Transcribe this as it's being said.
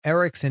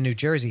Eric's in New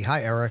Jersey.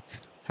 Hi, Eric.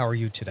 How are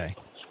you today?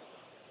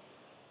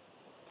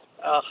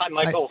 Hi, Hi.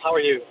 Michael. How are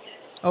you?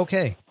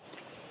 Okay.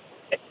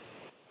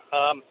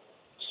 Um,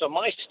 so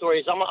my story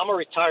is I'm a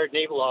retired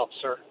naval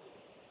officer,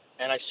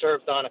 and I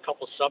served on a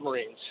couple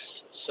submarines.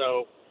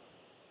 So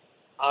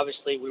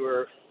obviously we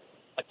were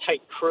a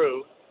tight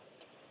crew,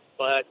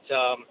 but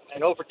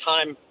and over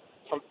time,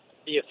 from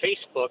via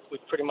Facebook,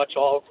 we've pretty much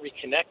all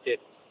reconnected.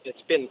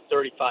 It's been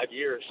 35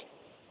 years.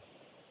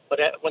 But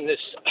when this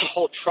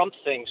whole Trump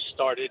thing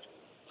started,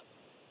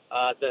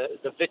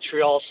 the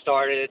vitriol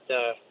started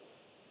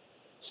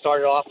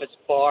off as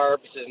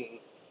barbs, and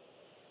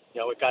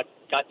it got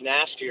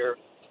nastier.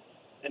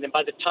 And then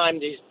by the time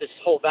this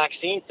whole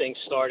vaccine thing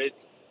started,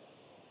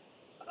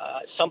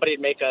 somebody'd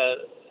make a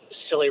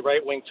silly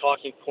right-wing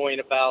talking point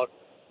about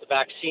the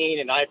vaccine,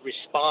 and I'd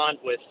respond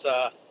with,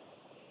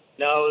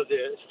 no,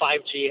 the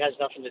 5G has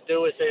nothing to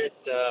do with it.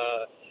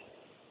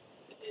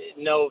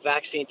 No,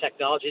 vaccine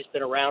technology has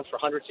been around for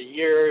hundreds of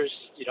years.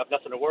 You have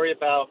nothing to worry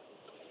about.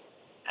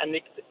 And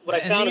what I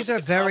And found is these are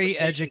the very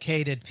conversation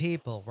educated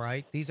people,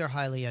 right? These are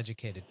highly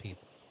educated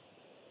people.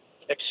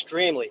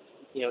 extremely,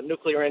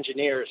 nuclear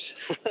engineers,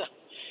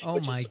 Oh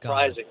which is my God.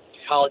 surprising.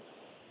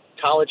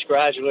 College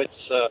graduates,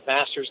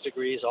 master's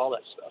degrees, all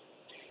that stuff.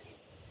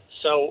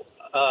 So,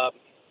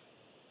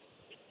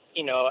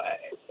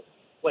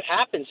 what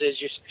happens is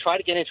you try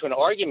to get into an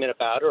argument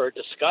about it or a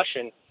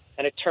discussion,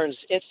 and it turns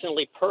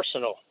instantly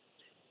personal.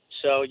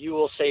 So you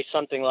will say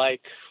something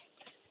like,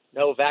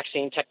 no,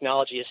 vaccine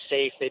technology is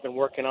safe. They've been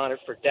working on it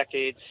for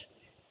decades.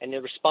 And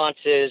the response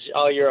is,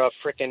 oh, you're a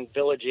frickin'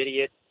 village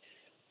idiot.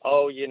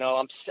 Oh,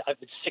 I've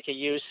been sick of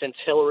you since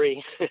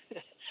Hillary. And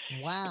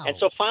Wow.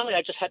 so finally,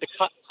 I just had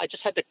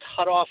to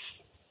cut off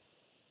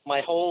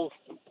my whole,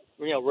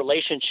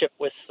 relationship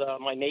with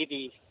my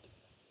Navy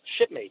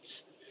shipmates.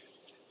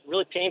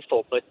 Really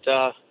painful, but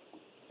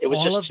it was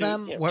All just of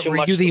them? too Were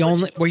much you to the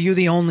only listen. were you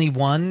the only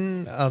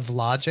one of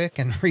logic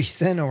and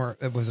reason, or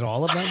was it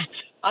all of them?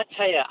 I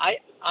tell you,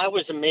 I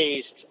was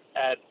amazed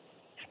at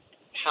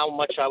how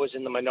much I was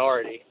in the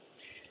minority.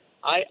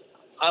 I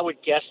would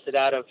guess that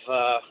out of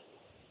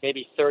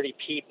maybe 30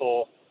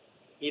 people,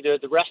 either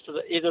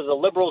the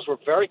liberals were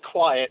very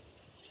quiet,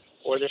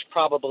 or there's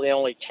probably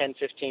only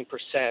 10-15%.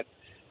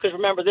 Because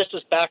remember, this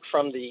was back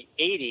from the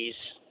 80s,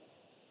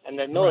 and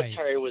the Right.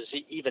 military was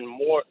even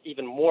more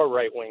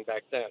right wing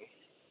back then,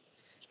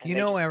 and they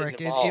just didn't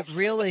Eric, evolve. it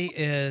really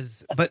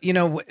is. But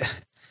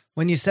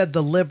when you said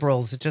the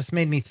liberals, it just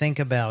made me think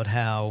about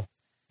how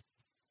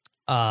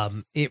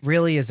it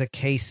really is a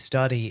case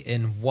study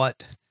in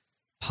what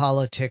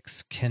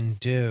politics can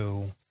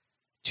do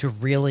to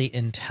really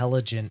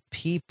intelligent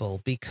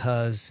people,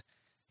 because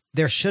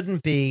there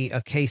shouldn't be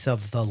a case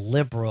of the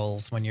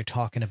liberals when you're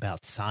talking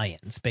about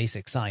science,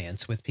 basic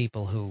science, with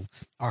people who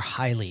are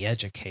highly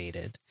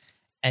educated.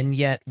 And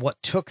yet,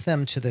 what took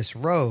them to this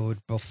road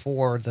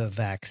before the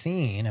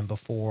vaccine and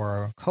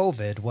before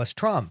COVID was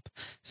Trump.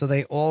 So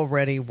they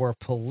already were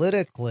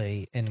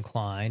politically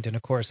inclined. And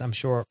of course, I'm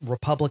sure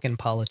Republican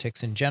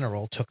politics in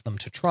general took them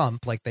to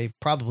Trump. Like, they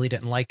probably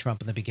didn't like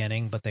Trump in the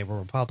beginning, but they were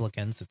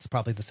Republicans. It's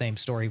probably the same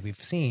story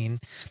we've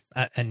seen.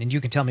 And you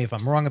can tell me if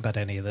I'm wrong about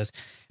any of this.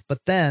 But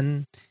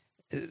then,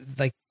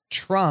 like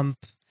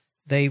Trump,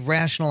 they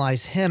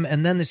rationalize him.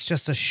 And then it's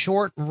just a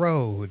short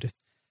road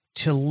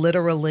to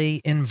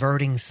literally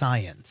inverting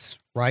science,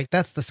 right?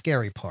 That's the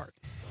scary part.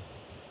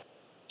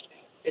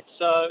 It's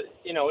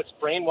it's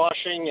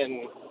brainwashing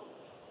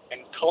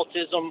and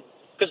cultism.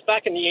 Because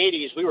back in the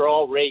 80s, we were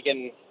all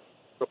Reagan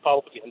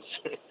Republicans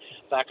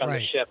back on the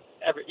Right. ship.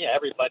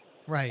 Everybody.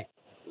 Right.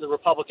 The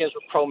Republicans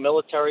were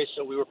pro-military,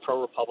 so we were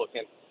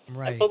pro-Republican.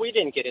 Right. But we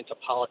didn't get into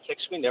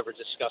politics. We never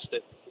discussed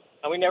it,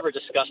 and we never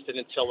discussed it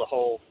until the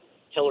whole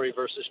Hillary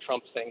versus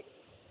Trump thing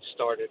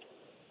started,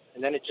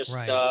 and then it just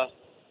Right.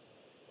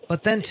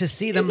 But then to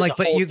see it them, was like,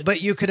 a whole.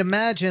 but you could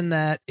imagine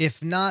that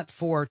if not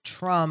for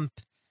Trump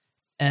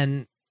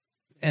and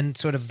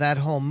sort of that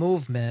whole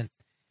movement,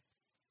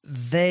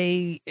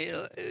 they,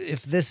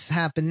 if this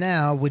happened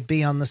now, would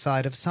be on the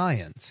side of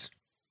science,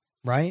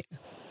 right?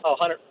 Oh,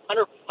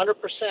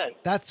 100%.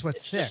 That's what's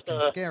It's sick just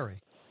and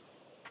scary.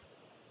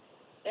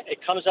 it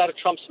comes out of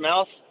Trump's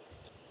mouth.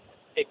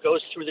 It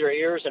goes through their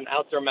ears and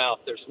out their mouth.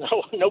 There's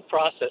no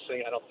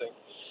processing, I don't think.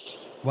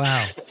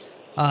 Wow.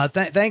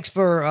 Thanks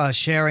for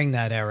sharing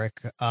that,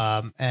 Eric.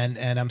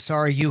 And I'm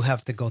sorry you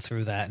have to go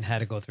through that and had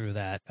to go through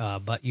that.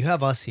 But you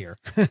have us here,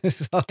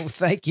 so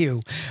thank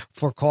you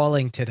for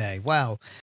calling today. Wow.